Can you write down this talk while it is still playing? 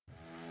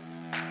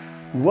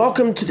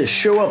Welcome to the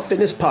Show Up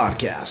Fitness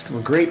Podcast,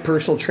 where great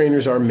personal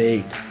trainers are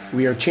made.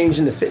 We are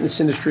changing the fitness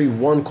industry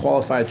one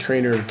qualified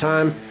trainer at a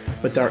time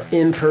with our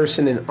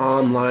in-person and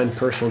online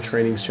personal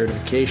training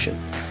certification.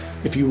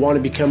 If you want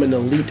to become an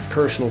elite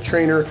personal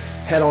trainer,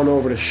 head on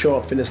over to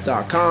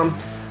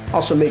showupfitness.com.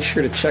 Also, make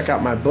sure to check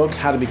out my book,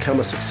 How to Become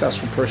a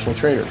Successful Personal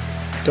Trainer.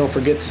 Don't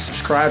forget to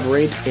subscribe,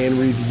 rate, and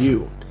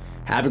review.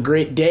 Have a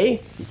great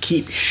day and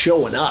keep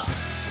showing up.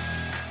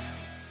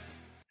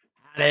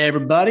 Hey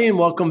everybody, and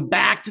welcome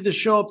back to the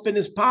Show Up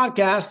Fitness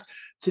Podcast.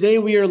 Today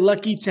we are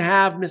lucky to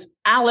have Miss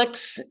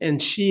Alex,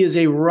 and she is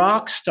a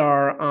rock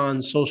star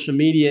on social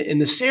media. And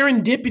the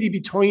serendipity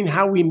between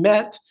how we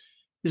met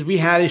is we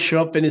had a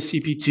Show Up Fitness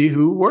CPT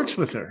who works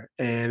with her.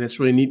 And it's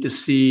really neat to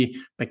see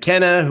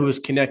McKenna, who is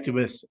connected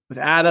with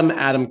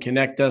Adam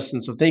connect us.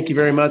 And so thank you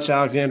very much,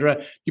 Alexandra.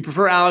 Do you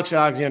prefer Alex or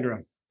Alexandra?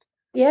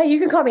 Yeah, you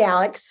can call me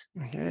Alex.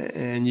 Okay.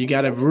 And you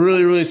got a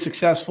really, really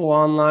successful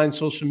online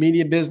social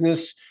media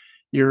business.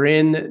 You're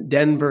in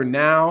Denver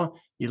now.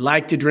 You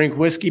like to drink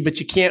whiskey, but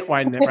you can't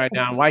right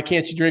now. Why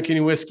can't you drink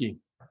any whiskey?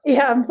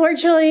 Yeah,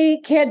 unfortunately,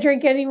 can't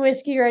drink any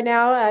whiskey right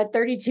now.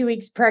 32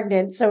 weeks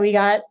pregnant. So we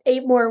got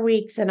 8 more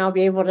weeks and I'll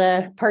be able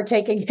to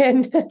partake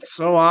again.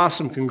 So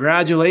awesome.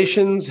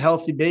 Congratulations.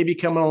 Healthy baby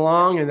coming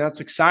along. And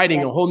that's exciting.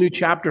 Yeah. A whole new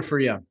chapter for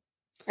you.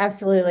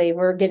 Absolutely.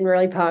 We're getting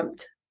really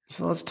pumped.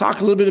 So let's talk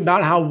a little bit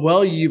about how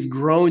well you've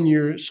grown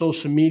your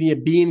social media,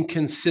 being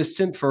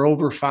consistent for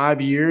over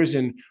 5 years,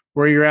 and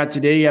where you're at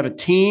today. You have a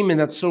team, and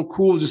that's so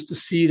cool just to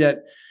see that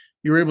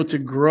you're able to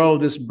grow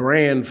this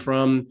brand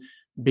from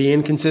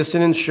being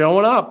consistent and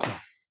showing up.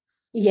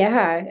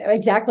 Yeah,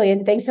 exactly.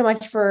 And thanks so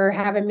much for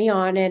having me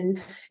on. And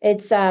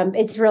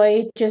it's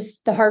really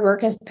just the hard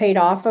work has paid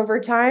off over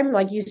time.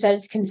 Like you said,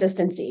 it's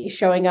consistency,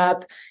 showing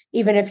up,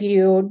 even if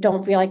you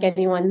don't feel like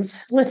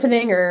anyone's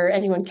listening or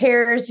anyone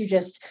cares, you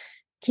just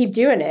keep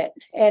doing it.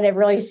 And it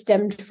really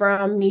stemmed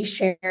from me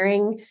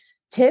sharing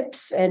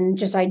tips and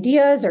just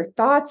ideas or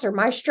thoughts or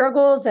my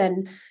struggles.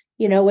 And,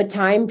 with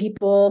time,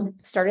 people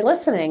started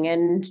listening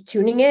and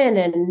tuning in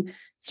and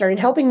started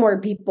helping more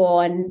people.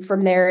 And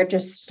from there, it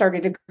just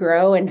started to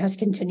grow and has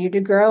continued to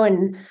grow.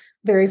 And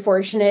very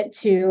fortunate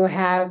to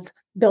have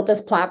built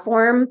this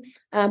platform.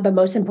 But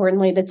most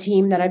importantly, the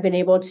team that I've been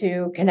able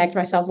to connect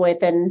myself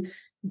with and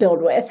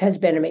build with has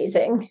been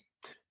amazing.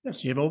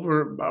 Yes, you have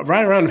over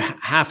right around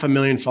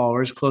 500,000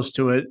 followers, close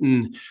to it.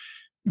 And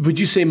would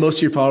you say most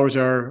of your followers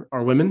are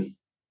women?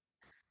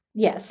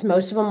 Yes,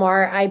 most of them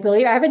are. I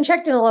believe I haven't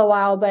checked in a little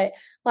while, but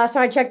last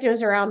time I checked, it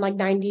was around like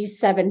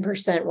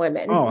 97%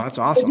 women. Oh, that's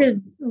awesome. Which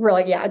is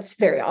really, it's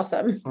very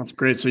awesome. That's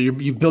great. So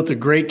you've built a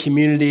great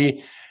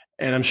community,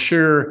 and I'm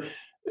sure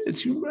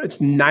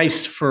it's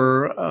nice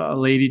for a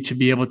lady to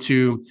be able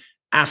to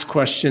ask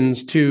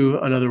questions to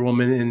another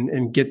woman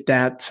and get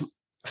that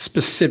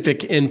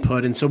specific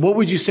input. And so what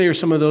would you say are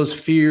some of those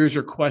fears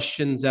or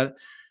questions that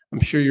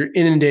I'm sure you're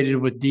inundated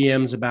with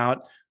DMs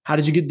about? How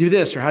did you do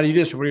this? Or how do you do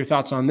this? Or what are your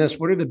thoughts on this?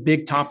 What are the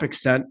big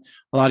topics that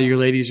a lot of your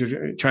ladies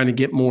are trying to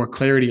get more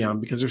clarity on?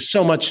 Because there's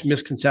so much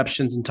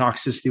misconceptions and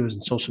toxicity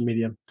within social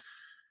media.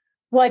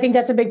 Well, I think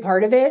that's a big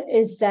part of it,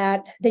 is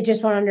that they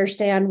just want to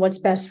understand what's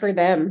best for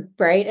them,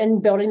 right?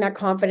 And building that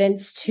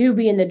confidence to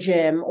be in the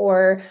gym,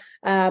 or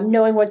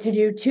knowing what to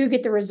do to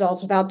get the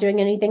results without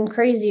doing anything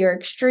crazy or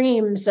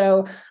extreme.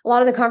 So a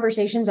lot of the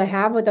conversations I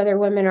have with other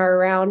women are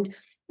around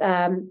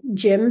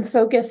gym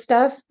focused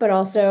stuff, but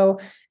also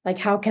like,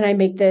 how can I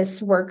make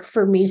this work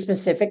for me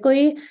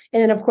specifically?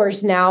 And then of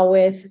course, now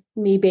with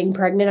me being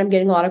pregnant, I'm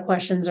getting a lot of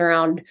questions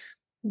around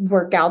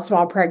workouts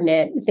while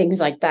pregnant, things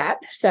like that.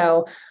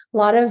 So a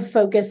lot of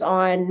focus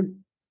on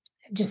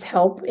just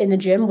help in the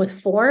gym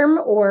with form,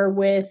 or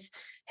with,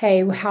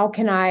 hey, what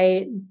do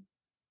I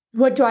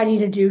need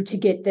to do to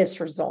get this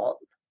result?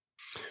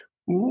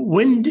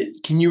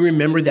 Can you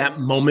remember that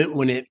moment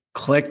when it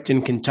clicked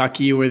in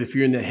Kentucky, where if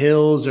you're in the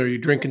hills or you're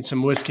drinking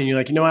some whiskey and you're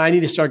like, I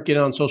need to start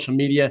getting on social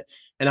media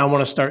and I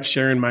want to start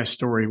sharing my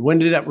story? When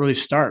did that really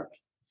start?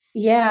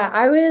 Yeah,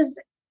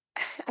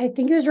 I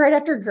think it was right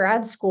after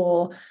grad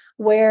school,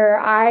 where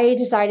I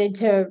decided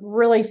to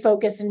really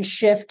focus and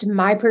shift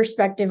my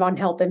perspective on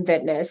health and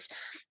fitness.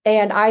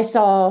 And I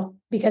saw,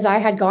 because I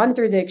had gone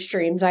through the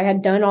extremes, I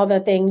had done all the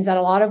things that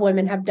a lot of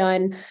women have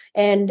done,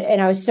 and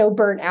I was so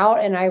burnt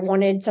out, and I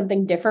wanted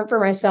something different for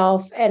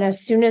myself. And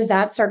as soon as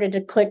that started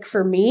to click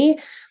for me,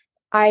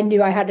 I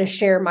knew I had to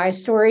share my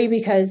story,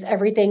 because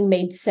everything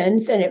made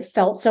sense and it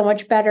felt so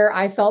much better.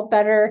 I felt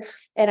better.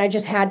 And I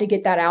just had to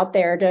get that out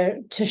there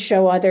to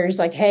show others,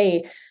 like,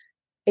 hey,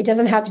 it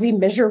doesn't have to be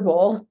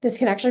miserable. This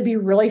can actually be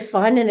really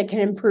fun, and it can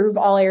improve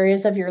all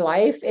areas of your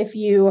life if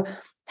you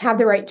have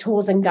the right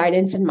tools and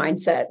guidance and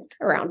mindset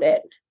around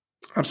it.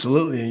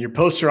 Absolutely. And your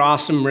posts are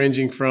awesome,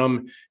 ranging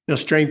from,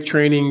 strength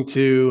training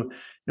to,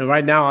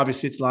 right now,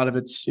 obviously it's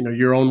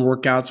your own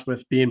workouts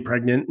with being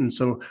pregnant. And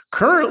so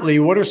currently,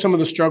 what are some of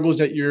the struggles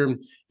that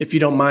if you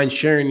don't mind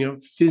sharing,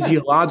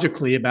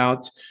 physiologically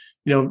about,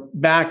 go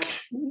back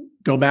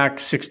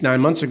 6-9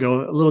 months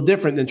ago, a little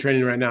different than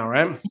training right now,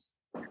 right?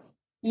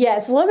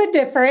 Yes, a little bit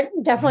different.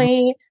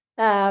 Definitely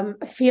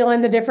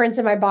feeling the difference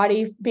in my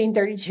body being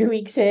 32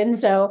 weeks in.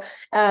 So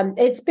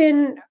it's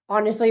been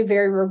honestly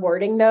very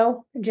rewarding,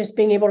 though, just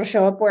being able to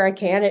show up where I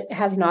can. It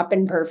has not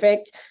been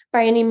perfect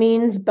by any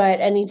means, but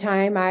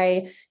anytime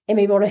I am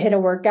able to hit a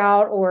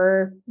workout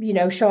or,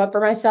 show up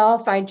for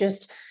myself, I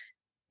just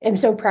am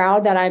so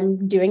proud that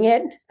I'm doing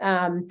it.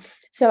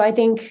 So I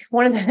think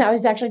I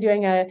was actually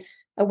doing a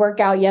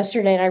workout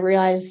yesterday, and I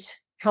realized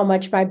how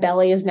much my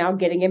belly is now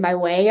getting in my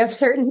way of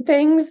certain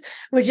things,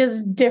 which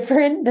is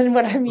different than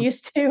what I'm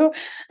used to.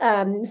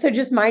 So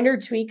just minor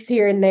tweaks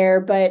here and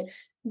there, but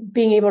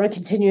being able to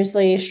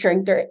continuously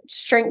strength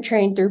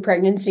train through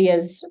pregnancy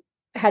has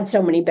had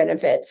so many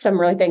benefits. So I'm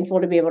really thankful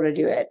to be able to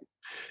do it.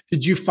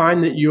 Did you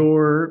find that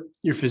your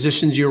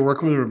physicians you were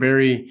working with were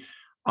very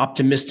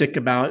optimistic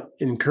about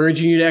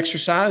encouraging you to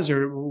exercise,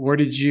 or where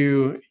did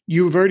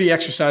you've already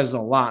exercised a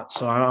lot?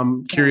 So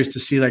I'm curious to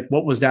see like,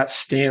 what was that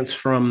stance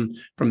from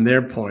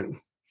their point?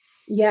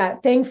 Yeah,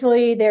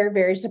 thankfully they're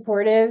very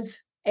supportive.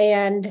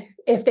 And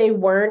if they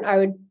weren't,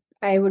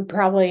 I would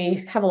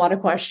probably have a lot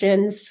of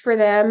questions for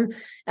them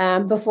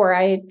before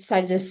I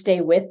decided to stay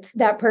with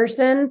that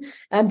person.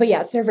 But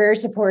yes, they're very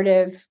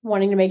supportive,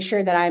 wanting to make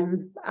sure that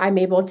I'm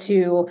able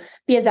to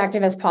be as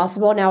active as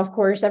possible. Now, of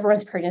course,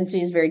 everyone's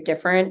pregnancy is very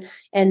different,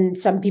 and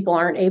some people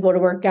aren't able to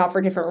work out for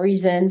different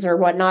reasons or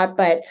whatnot.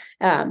 But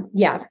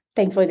yeah,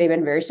 thankfully they've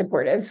been very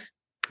supportive.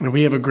 And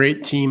we have a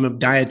great team of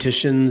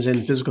dietitians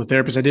and physical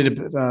therapists. I did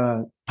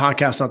a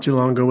podcast not too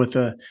long ago with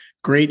a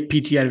great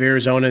PT out of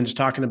Arizona, and just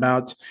talking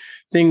about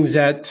things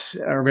that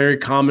are very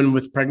common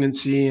with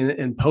pregnancy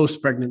and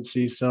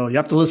post-pregnancy. So you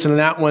have to listen to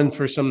that one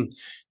for some,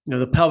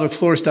 the pelvic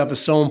floor stuff is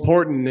so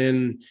important,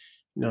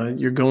 and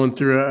you're going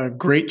through a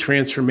great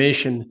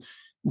transformation.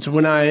 And so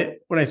when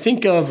I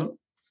think of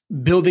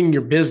building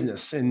your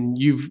business, and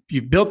you've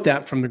built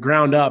that from the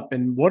ground up,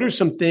 and what are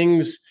some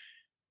things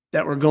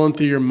that were going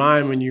through your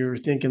mind when you were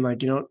thinking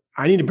like,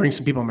 I need to bring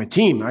some people on my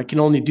team. I can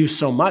only do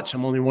so much.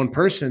 I'm only one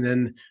person,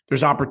 and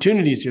there's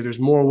opportunities here. There's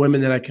more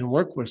women that I can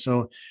work with.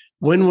 So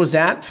when was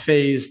that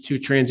phase to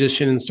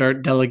transition and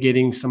start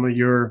delegating some of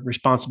your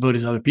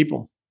responsibilities to other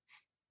people?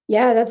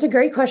 Yeah, that's a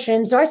great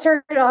question. So I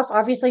started off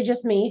obviously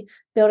just me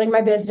building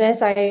my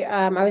business.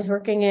 I was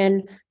working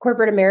in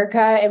corporate America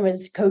and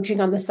was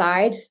coaching on the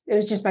side. It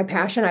was just my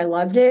passion. I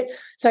loved it.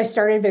 So I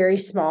started very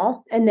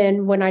small, and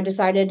then when I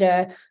decided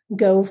to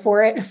go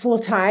for it full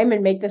time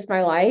and make this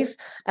my life,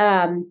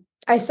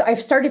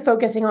 I've started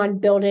focusing on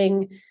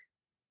building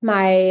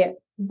my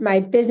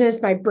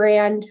business, my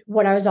brand,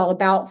 what I was all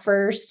about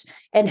first,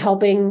 and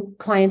helping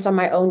clients on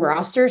my own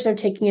roster. So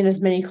taking in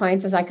as many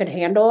clients as I could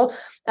handle.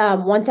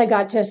 Once I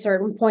got to a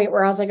certain point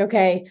where I was like,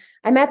 okay,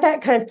 I'm at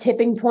that kind of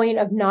tipping point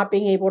of not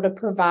being able to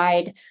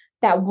provide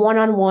that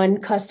one-on-one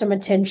custom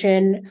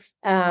attention,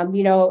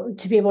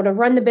 to be able to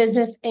run the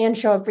business and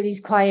show up for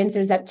these clients.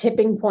 There's that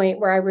tipping point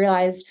where I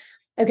realized,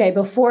 okay,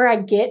 before I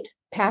get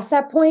past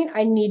that point,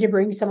 I need to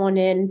bring someone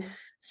in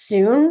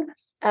soon,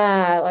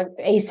 like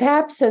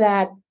ASAP, so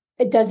that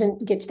it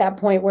doesn't get to that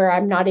point where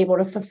I'm not able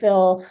to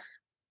fulfill,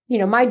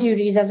 my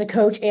duties as a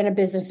coach and a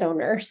business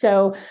owner.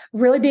 So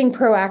really being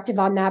proactive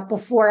on that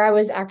before I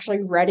was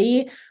actually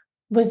ready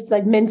was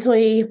like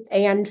mentally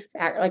and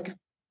like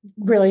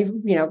really,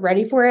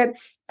 ready for it.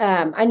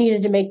 I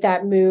needed to make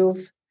that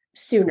move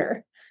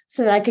sooner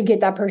so that I could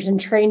get that person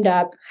trained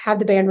up, have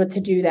the bandwidth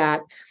to do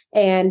that,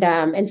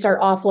 and start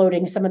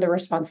offloading some of the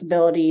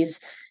responsibilities.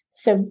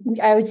 So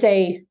I would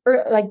say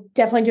like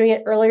definitely doing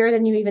it earlier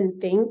than you even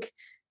think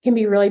can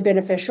be really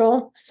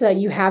beneficial, so that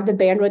you have the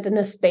bandwidth and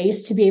the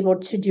space to be able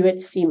to do it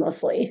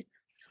seamlessly.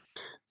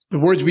 The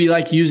words we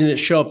like using that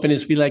show up in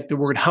is we like the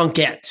word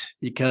hunkette,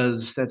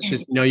 because that's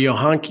just, you're a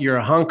hunk or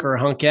a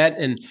hunkette.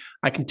 And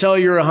I can tell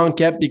you're a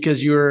hunkette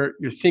because you're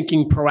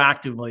thinking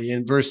proactively,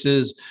 and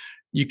versus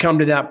you come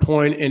to that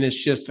point and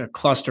it's just a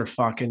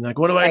clusterfuck. And like,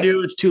 what do I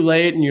do? It's too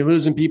late, and you're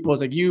losing people.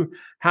 It's like you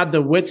had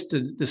the wits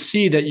to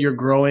see that you're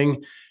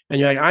growing, and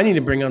you're like, I need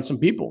to bring on some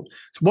people.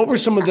 So what were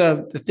some of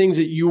the things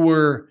that you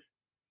were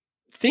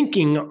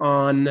thinking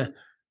on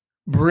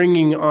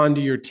bringing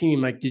onto your team?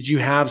 Like, did you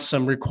have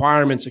some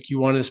requirements, like you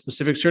wanted a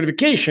specific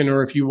certification,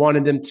 or if you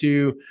wanted them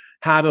to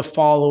have a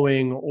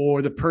following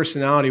or the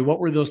personality? What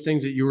were those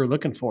things that you were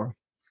looking for?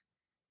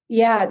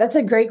 Yeah, that's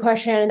a great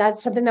question. And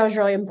that's something that was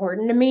really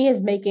important to me,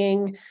 is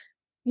making,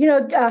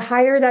 a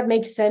hire that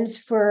makes sense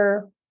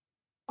for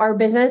our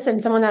business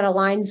and someone that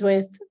aligns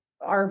with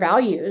our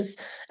values.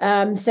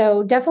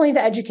 So definitely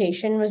the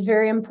education was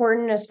very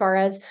important, as far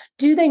as,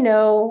 do they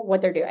know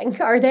what they're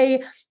doing? Are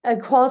they a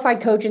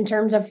qualified coach in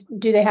terms of,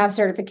 do they have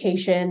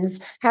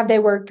certifications? Have they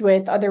worked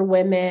with other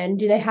women?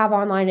 Do they have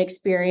online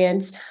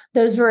experience?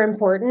 Those were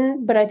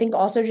important, but I think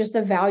also just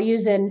the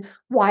values and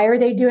why are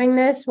they doing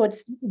this?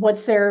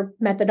 What's their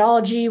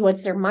methodology?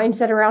 What's their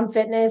mindset around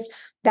fitness?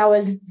 That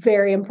was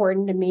very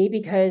important to me,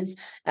 because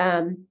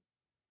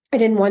I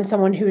didn't want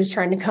someone who was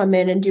trying to come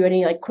in and do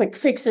any like quick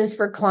fixes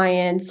for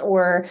clients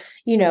or,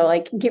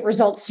 like get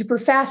results super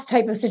fast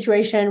type of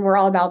situation. We're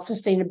all about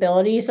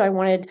sustainability. So I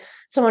wanted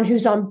someone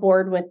who's on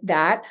board with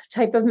that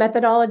type of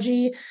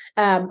methodology.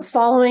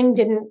 Following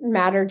didn't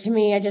matter to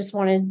me. I just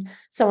wanted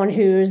someone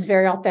who's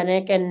very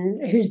authentic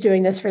and who's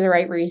doing this for the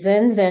right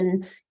reasons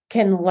and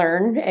can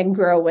learn and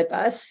grow with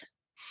us.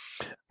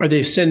 Are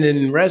they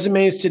sending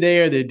resumes today?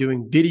 Are they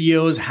doing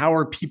videos? How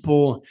are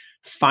people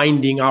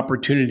finding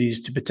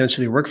opportunities to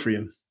potentially work for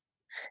you?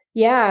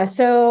 Yeah.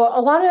 So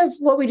a lot of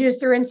what we do is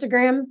through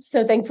Instagram.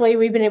 So thankfully,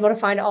 we've been able to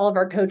find all of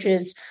our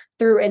coaches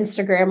through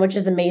Instagram, which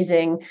is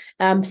amazing.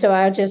 So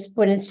I just,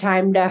 when it's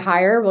time to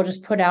hire, we'll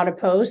just put out a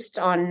post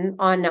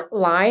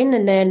online,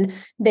 and then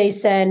they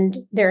send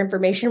their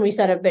information. We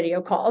set up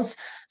video calls.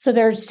 So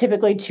there's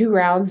typically 2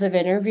 rounds of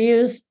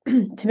interviews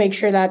to make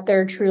sure that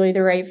they're truly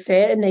the right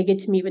fit and they get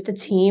to meet with the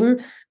team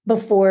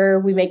before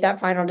we make that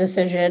final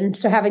decision.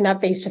 So having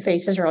that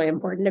face-to-face is really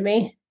important to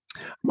me.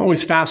 I'm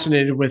always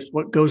fascinated with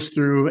what goes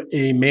through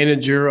a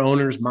manager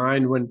owner's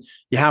mind when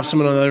you have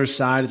someone on the other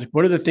side. It's like,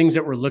 what are the things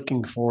that we're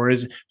looking for?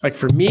 Is like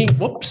for me,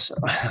 whoops,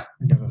 I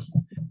gotta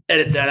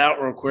edit that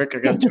out real quick. I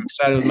got too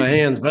excited with my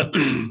hands, but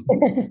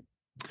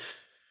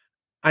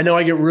I know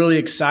I get really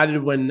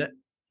excited when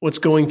what's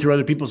going through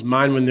other people's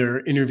mind when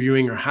they're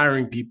interviewing or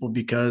hiring people,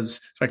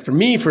 because like for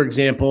me, for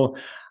example,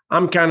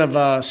 I'm kind of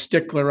a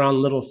stickler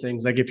on little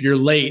things. Like if you're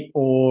late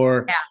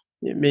or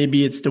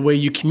maybe it's the way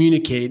you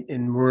communicate,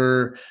 and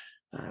we're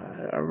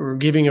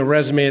giving a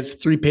resume that's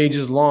 3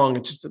 pages long.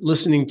 It's just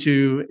listening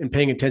to and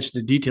paying attention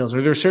to details.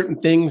 Are there certain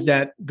things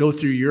that go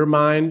through your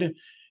mind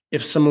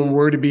if someone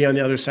were to be on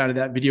the other side of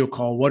that video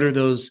call? What are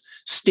those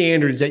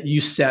standards that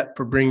you set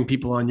for bringing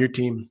people on your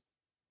team?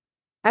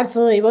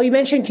 Absolutely. Well, you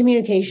mentioned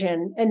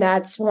communication, and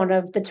that's one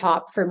of the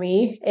top for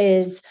me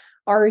is,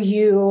 are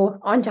you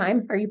on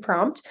time? Are you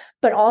prompt?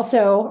 But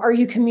also, are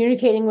you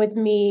communicating with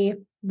me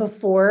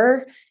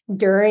before,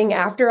 during,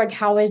 after? Like,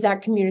 how is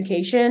that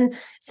communication?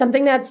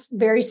 Something that's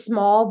very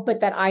small,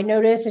 but that I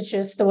notice, it's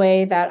just the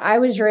way that I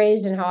was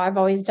raised and how I've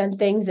always done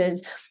things,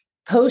 is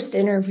post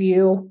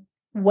interview,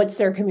 what's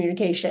their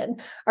communication?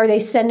 Are they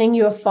sending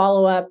you a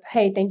follow-up?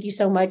 Hey, thank you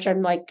so much.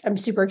 I'm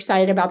super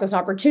excited about this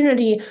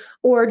opportunity.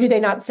 Or do they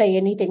not say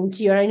anything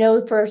to you? And I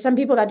know for some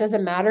people that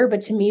doesn't matter,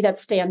 but to me that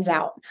stands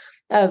out.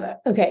 Of,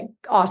 okay,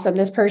 awesome.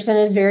 This person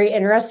is very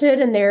interested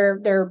and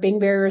they're being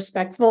very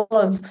respectful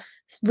of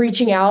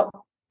reaching out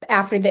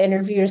after the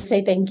interview to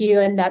say thank you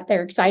and that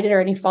they're excited, or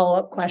any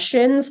follow-up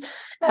questions.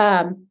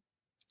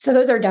 So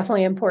those are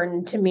definitely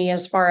important to me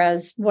as far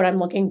as what I'm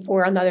looking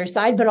for on the other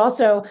side, but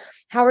also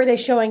how are they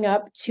showing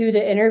up to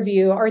the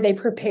interview? Are they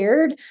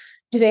prepared?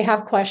 Do they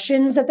have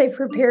questions that they've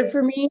prepared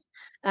for me?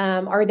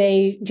 Are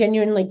they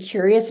genuinely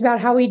curious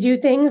about how we do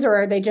things,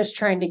 or are they just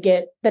trying to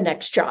get the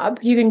next job?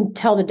 You can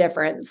tell the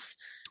difference.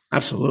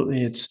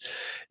 Absolutely.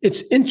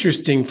 It's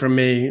interesting from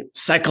a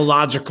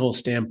psychological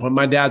standpoint.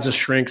 My dad's a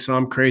shrink, so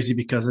I'm crazy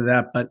because of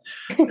that. But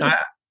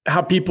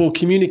how people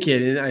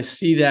communicate, and I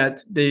see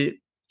that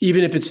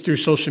even if it's through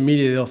social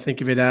media, they'll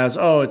think of it as,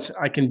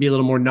 I can be a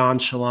little more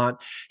nonchalant.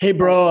 Hey,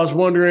 bro, I was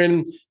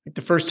wondering, like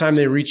the first time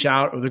they reach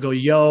out, or they go,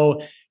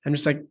 yo, I'm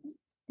just like,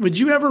 would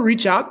you ever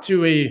reach out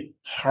to a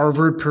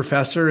Harvard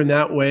professor in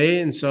that way?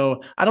 And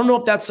so I don't know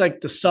if that's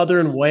like the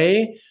Southern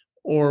way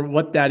or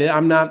what that is.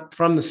 I'm not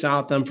from the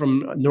South. I'm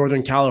from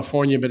Northern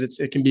California, but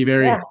it can be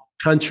very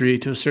country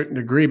to a certain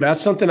degree. But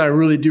that's something I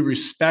really do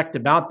respect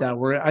about that,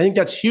 where I think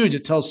that's huge.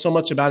 It tells so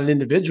much about an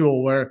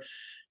individual, where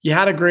you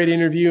had a great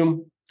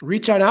interview,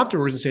 reach out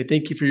afterwards and say,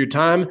 thank you for your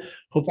time.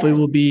 Hopefully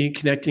we'll be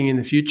connecting in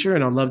the future,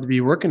 and I'd love to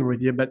be working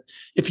with you. But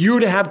if you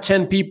were to have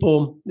 10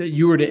 people that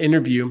you were to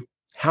interview,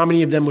 how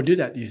many of them would do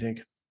that, do you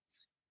think?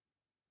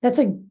 That's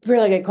a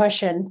really good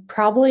question.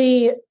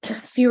 Probably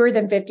fewer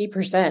than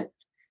 50%.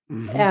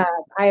 Mm-hmm.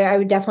 I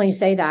would definitely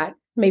say that,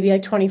 maybe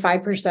like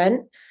 25%.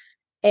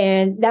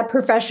 And that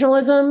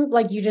professionalism,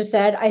 like you just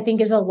said, I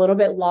think is a little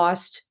bit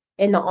lost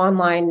in the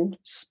online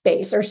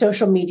space or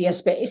social media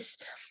space.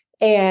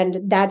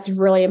 And that's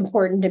really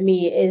important to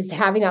me, is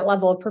having that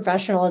level of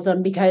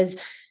professionalism, because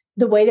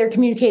the way they're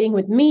communicating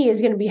with me is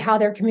going to be how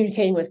they're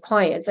communicating with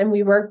clients. And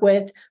we work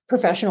with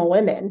professional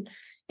women.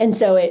 And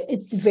so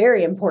it's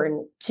very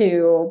important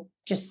to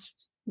just,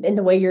 in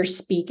the way you're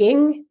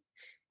speaking,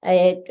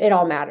 it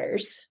all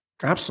matters.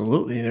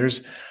 Absolutely.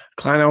 There's a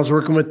client I was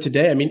working with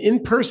today. I mean,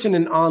 in person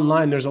and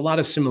online, there's a lot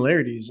of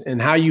similarities,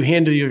 and how you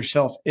handle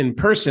yourself in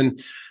person,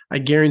 I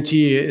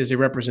guarantee you, is a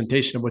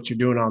representation of what you're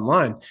doing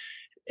online.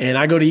 And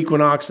I go to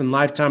Equinox and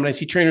Lifetime, and I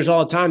see trainers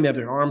all the time. They have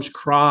their arms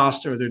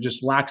crossed, or they're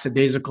just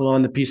lackadaisical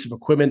on the piece of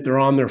equipment. They're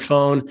on their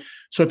phone.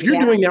 So if you're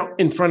doing that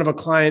in front of a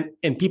client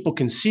and people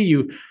can see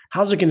you,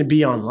 how's it going to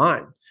be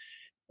online?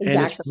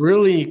 Exactly. And it's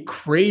really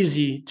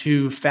crazy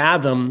to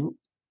fathom.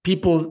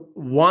 People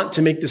want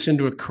to make this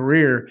into a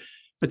career,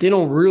 but they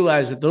don't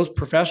realize that those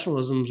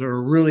professionalisms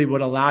are really what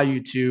allow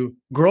you to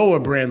grow a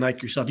brand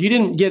like yourself. You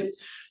didn't get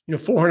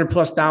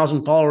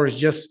 400,000+ followers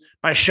just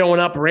by showing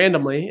up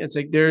randomly. It's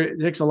like it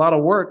takes a lot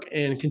of work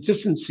and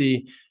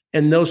consistency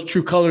and those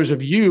true colors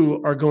of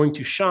you are going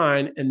to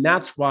shine. And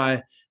that's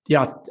why the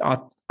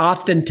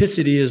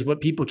authenticity is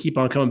what people keep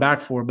on coming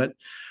back for. But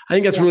I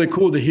think that's really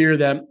cool to hear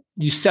that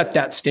you set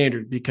that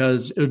standard,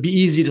 because it would be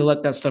easy to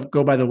let that stuff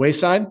go by the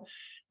wayside.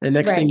 And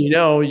next thing you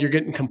know, you're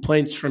getting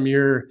complaints from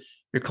your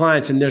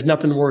clients, and there's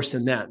nothing worse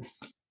than that.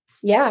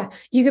 Yeah.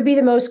 You could be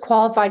the most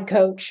qualified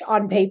coach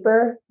on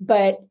paper,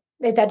 but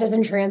if that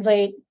doesn't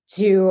translate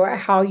to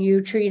how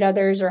you treat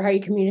others or how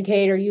you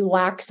communicate, or you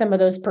lack some of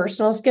those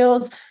personal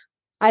skills,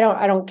 I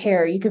don't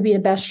care. You could be the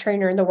best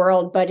trainer in the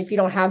world, but if you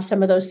don't have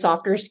some of those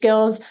softer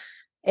skills,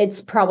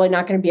 it's probably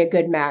not going to be a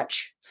good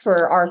match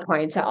for our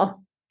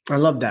clientele. I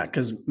love that,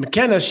 because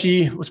McKenna,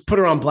 let's put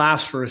her on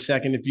blast for a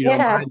second, if you don't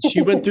mind.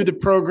 She went through the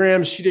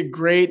program. She did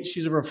great.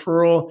 She's a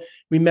referral.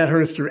 We met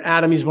her through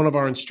Adam. He's one of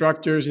our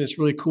instructors, and it's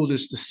really cool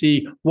just to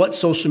see what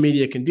social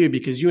media can do,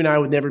 because you and I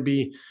would never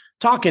be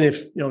talking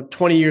if,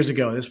 20 years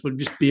ago, this would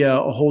just be a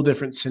whole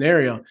different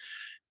scenario.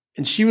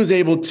 And she was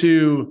able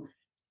to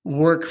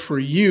work for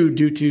you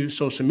due to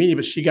social media,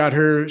 but she got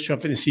her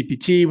Shelf Fitness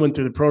CPT, went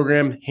through the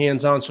program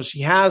hands-on. So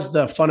she has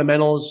the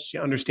fundamentals. She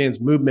understands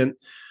movement.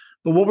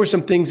 But what were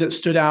some things that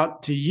stood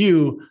out to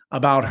you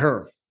about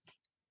her?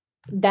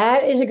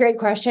 That is a great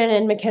question.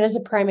 And McKenna's a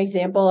prime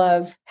example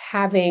of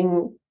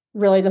having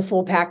really the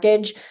full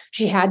package.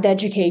 She had the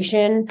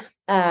education,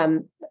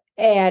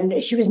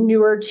 and she was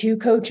newer to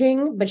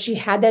coaching, but she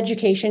had the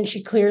education.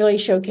 She clearly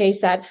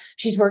showcased that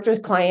she's worked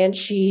with clients.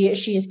 She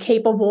is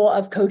capable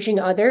of coaching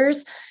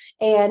others.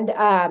 And,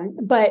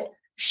 but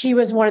she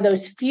was one of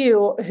those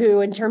few who,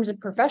 in terms of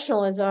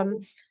professionalism,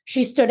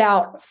 she stood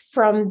out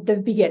from the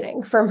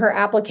beginning, from her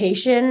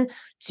application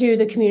to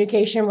the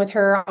communication with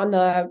her on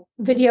the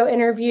video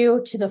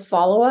interview to the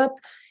follow-up.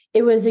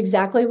 It was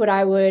exactly what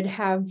I would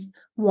have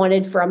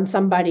wanted from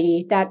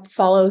somebody, that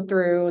followed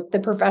through, the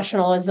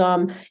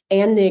professionalism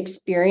and the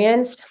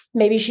experience.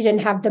 Maybe she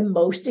didn't have the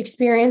most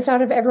experience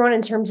out of everyone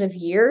in terms of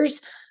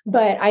years,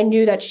 but I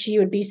knew that she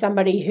would be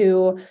somebody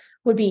who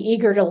would be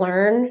eager to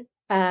learn,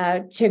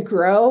 to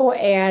grow,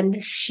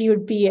 and she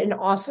would be an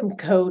awesome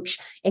coach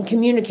and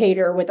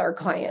communicator with our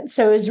clients.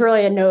 So it was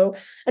really a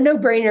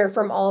no-brainer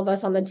from all of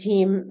us on the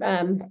team.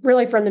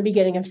 Really from the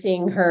beginning of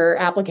seeing her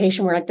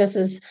application, we're like,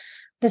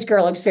 this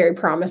girl looks very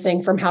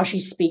promising from how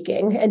she's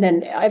speaking. And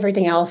then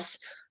everything else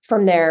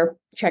from there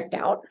checked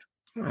out.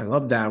 I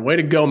love that. Way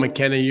to go,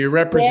 McKenna. You're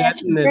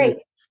representing, and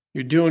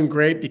you're doing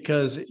great,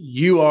 because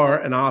you are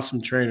an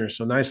awesome trainer.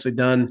 So nicely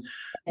done.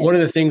 One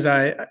of the things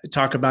I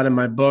talk about in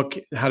my book,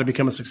 How to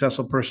Become a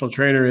Successful Personal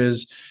Trainer,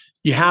 is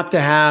you have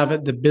to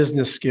have the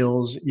business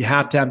skills, you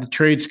have to have the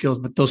trade skills,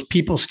 but those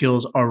people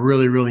skills are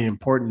really, really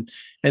important.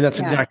 And that's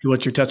exactly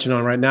what you're touching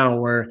on right now,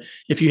 where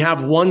if you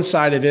have one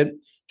side of it,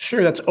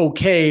 sure, that's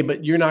okay,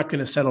 but you're not going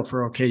to settle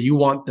for okay. You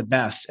want the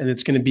best, and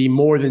it's going to be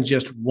more than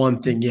just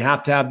one thing. You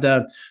have to have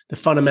the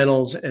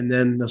fundamentals, and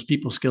then those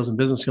people skills and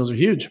business skills are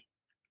huge.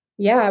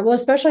 Yeah, well,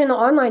 especially in the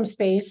online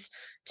space,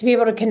 to be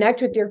able to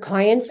connect with your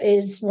clients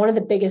is one of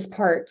the biggest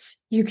parts.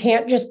 You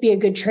can't just be a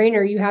good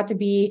trainer. You have to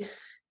be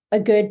a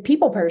good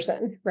people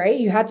person, right?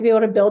 You have to be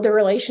able to build the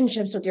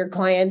relationships with your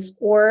clients,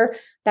 or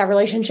that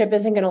relationship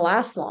isn't going to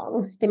last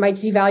long. They might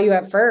see value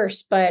at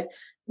first, but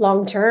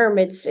long term,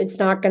 it's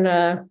not going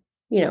to,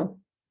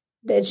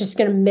 it's just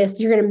going to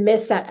you're going to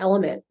miss that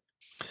element.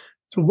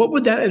 So what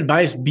would that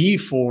advice be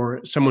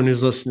for someone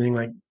who's listening?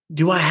 Like,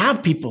 do I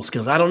have people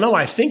skills? I don't know.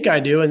 I think I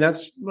do. And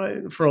that's,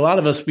 for a lot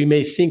of us, we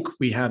may think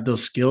we have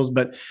those skills,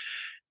 but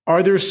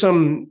are there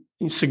some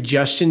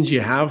suggestions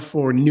you have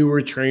for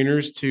newer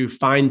trainers to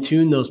fine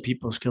tune those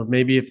people skills?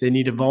 Maybe if they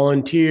need to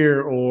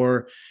volunteer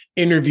or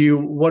interview,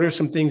 what are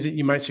some things that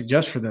you might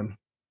suggest for them?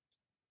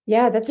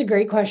 Yeah, that's a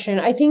great question.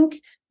 I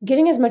think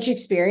getting as much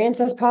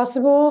experience as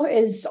possible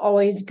is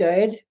always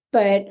good,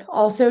 but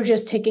also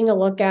just taking a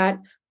look at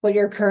what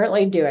you're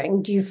currently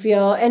doing. Do you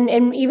feel, and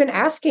even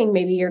asking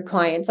maybe your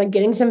clients, like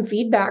getting some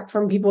feedback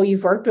from people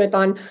you've worked with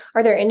on,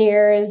 are there any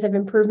areas of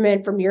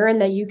improvement from your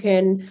end that you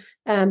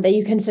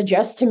can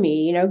suggest to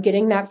me?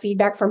 Getting that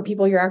feedback from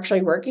people you're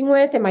actually working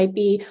with. It might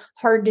be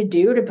hard to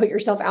do, to put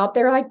yourself out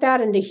there like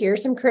that and to hear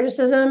some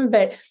criticism,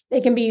 but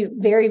it can be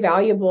very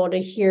valuable to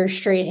hear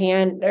straight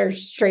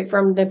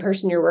from the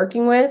person you're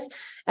working with.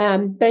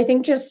 But I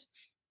think just,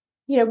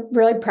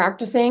 really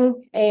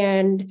practicing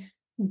and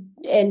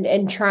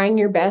trying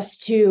your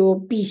best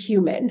to be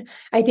human.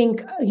 I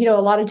think, a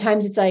lot of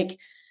times it's like,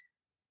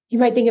 you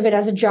might think of it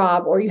as a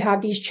job, or you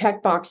have these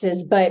check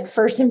boxes, but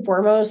first and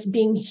foremost,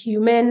 being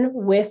human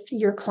with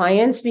your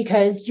clients,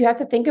 because you have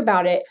to think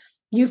about it.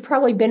 You've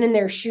probably been in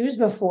their shoes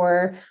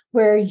before,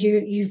 where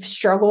you've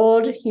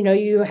struggled,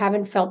 you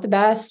haven't felt the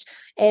best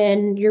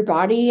in your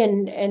body,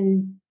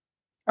 and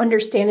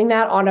understanding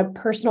that on a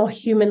personal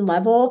human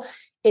level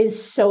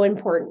is so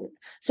important.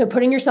 So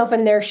putting yourself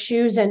in their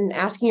shoes and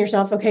asking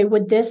yourself, okay,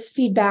 would this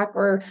feedback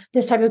or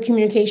this type of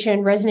communication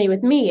resonate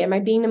with me? Am I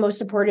being the most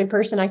supportive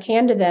person I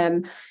can to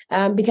them?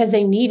 Because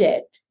they need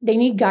it. They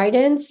need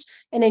guidance,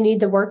 and they need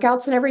the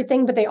workouts and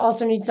everything, but they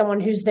also need someone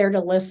who's there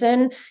to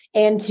listen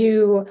and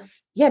to,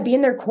 be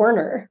in their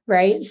corner.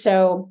 Right.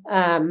 So,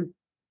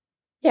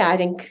 I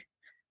think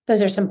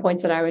Those are some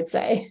points that I would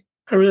say.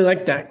 I really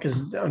like that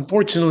because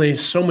unfortunately,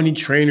 so many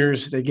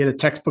trainers, they get a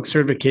textbook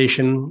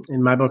certification.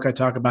 In my book, I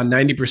talk about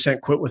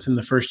 90% quit within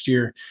the first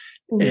year.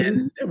 Mhm.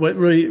 And what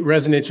really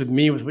resonates with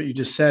me with what you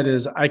just said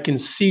is I can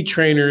see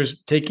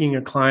trainers taking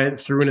a client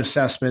through an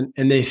assessment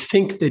and they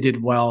think they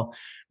did well,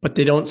 but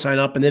they don't sign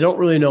up and they don't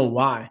really know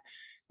why.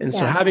 And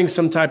so Yeah. having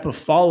some type of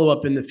follow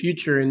up in the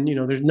future, and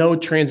there's no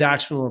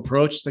transactional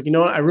approach. It's like,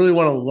 what, I really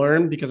want to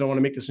learn because I want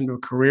to make this into a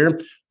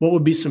career. What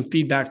would be some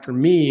feedback for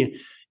me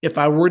if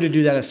I were to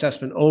do that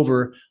assessment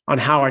over on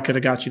how I could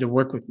have got you to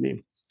work with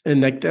me? And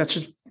like that's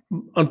just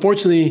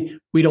unfortunately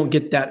we don't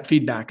get that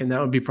feedback, and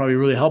that would be probably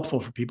really helpful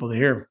for people to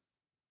hear.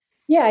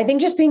 Yeah, I think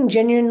just being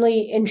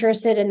genuinely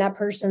interested in that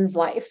person's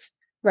life,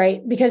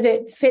 right? Because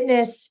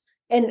fitness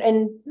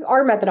and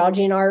our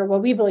methodology and our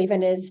what we believe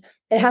in is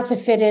it has to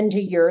fit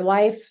into your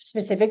life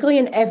specifically,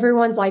 and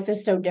everyone's life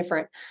is so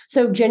different.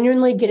 So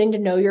genuinely getting to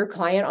know your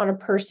client on a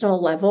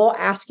personal level,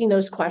 asking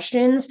those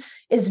questions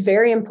is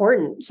very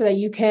important so that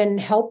you can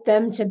help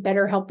them to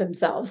better help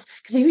themselves.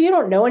 Because if you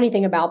don't know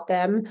anything about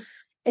them,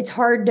 it's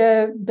hard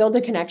to build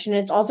a connection.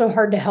 It's also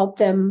hard to help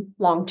them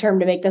long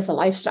term to make this a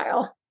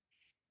lifestyle.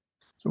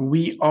 So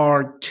we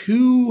are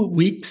 2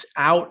 weeks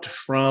out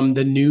from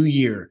the new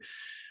year.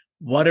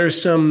 What are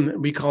some,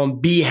 we call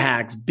them B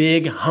hacks,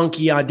 big,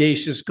 hunky,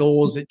 audacious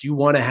goals that you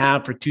want to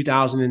have for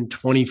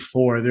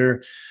 2024? There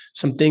are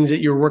some things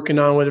that you're working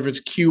on, whether it's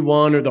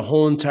Q1 or the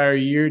whole entire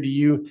year. Do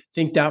you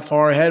think that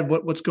far ahead?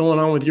 What's going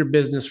on with your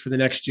business for the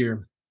next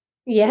year?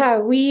 Yeah,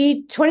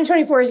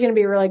 2024 is going to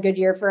be a really good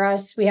year for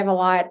us. We have a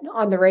lot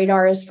on the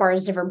radar as far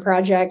as different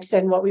projects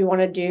and what we want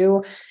to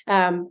do.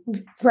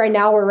 Right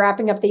now, we're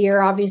wrapping up the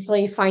year,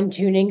 obviously fine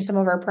tuning some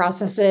of our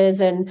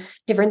processes and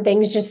different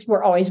things. Just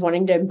we're always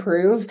wanting to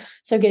improve.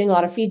 So, getting a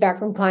lot of feedback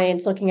from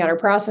clients, looking at our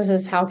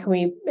processes, how can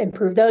we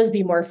improve those,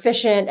 be more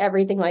efficient,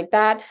 everything like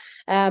that.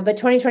 But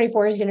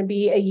 2024 is going to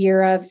be a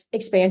year of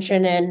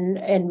expansion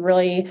and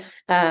really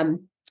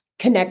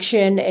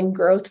connection and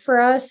growth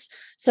for us.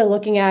 So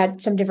looking at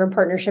some different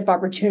partnership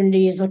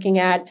opportunities, looking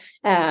at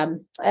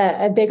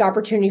a big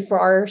opportunity for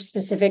our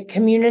specific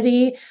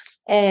community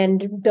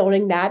and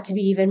building that to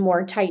be even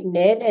more tight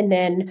knit. And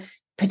then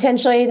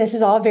potentially, this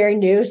is all very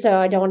new, so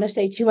I don't want to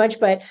say too much,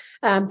 but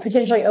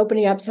potentially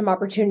opening up some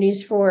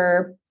opportunities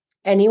for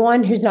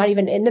anyone who's not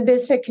even in the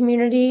BizFit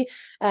community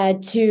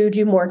to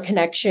do more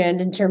connection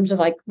in terms of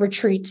like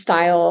retreat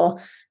style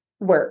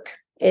work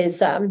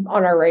is on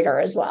our radar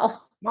as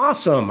well.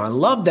 Awesome. I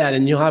love that.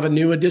 And you'll have a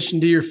new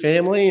addition to your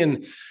family,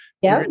 and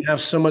you're Yeah. going to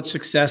have so much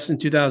success in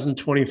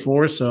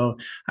 2024. So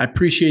I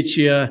appreciate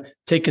you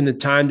taking the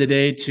time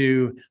today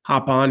to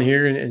hop on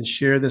here and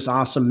share this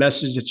awesome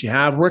message that you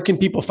have. Where can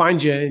people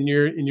find you in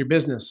your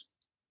business?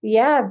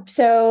 Yeah.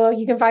 So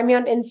you can find me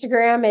on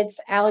Instagram. It's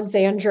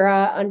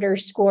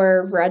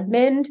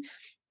Alexandra_Redmond.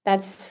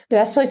 That's the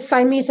best place to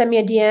find me. Send me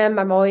a DM.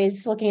 I'm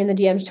always looking in the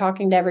DMs,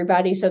 talking to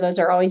everybody. So those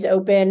are always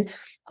open.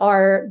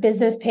 Our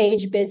business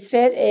page,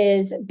 Bizfit,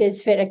 is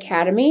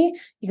Bizfitacademy.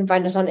 You can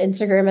find us on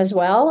Instagram as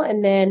well.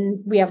 And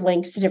then we have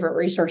links to different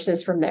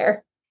resources from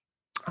there.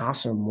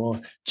 Awesome.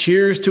 Well,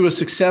 cheers to a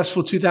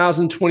successful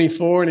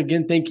 2024. And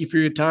again, thank you for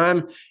your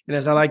time. And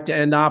as I like to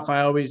end off,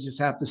 I always just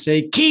have to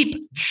say,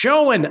 keep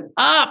showing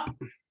up.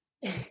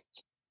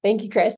 Thank you, Chris.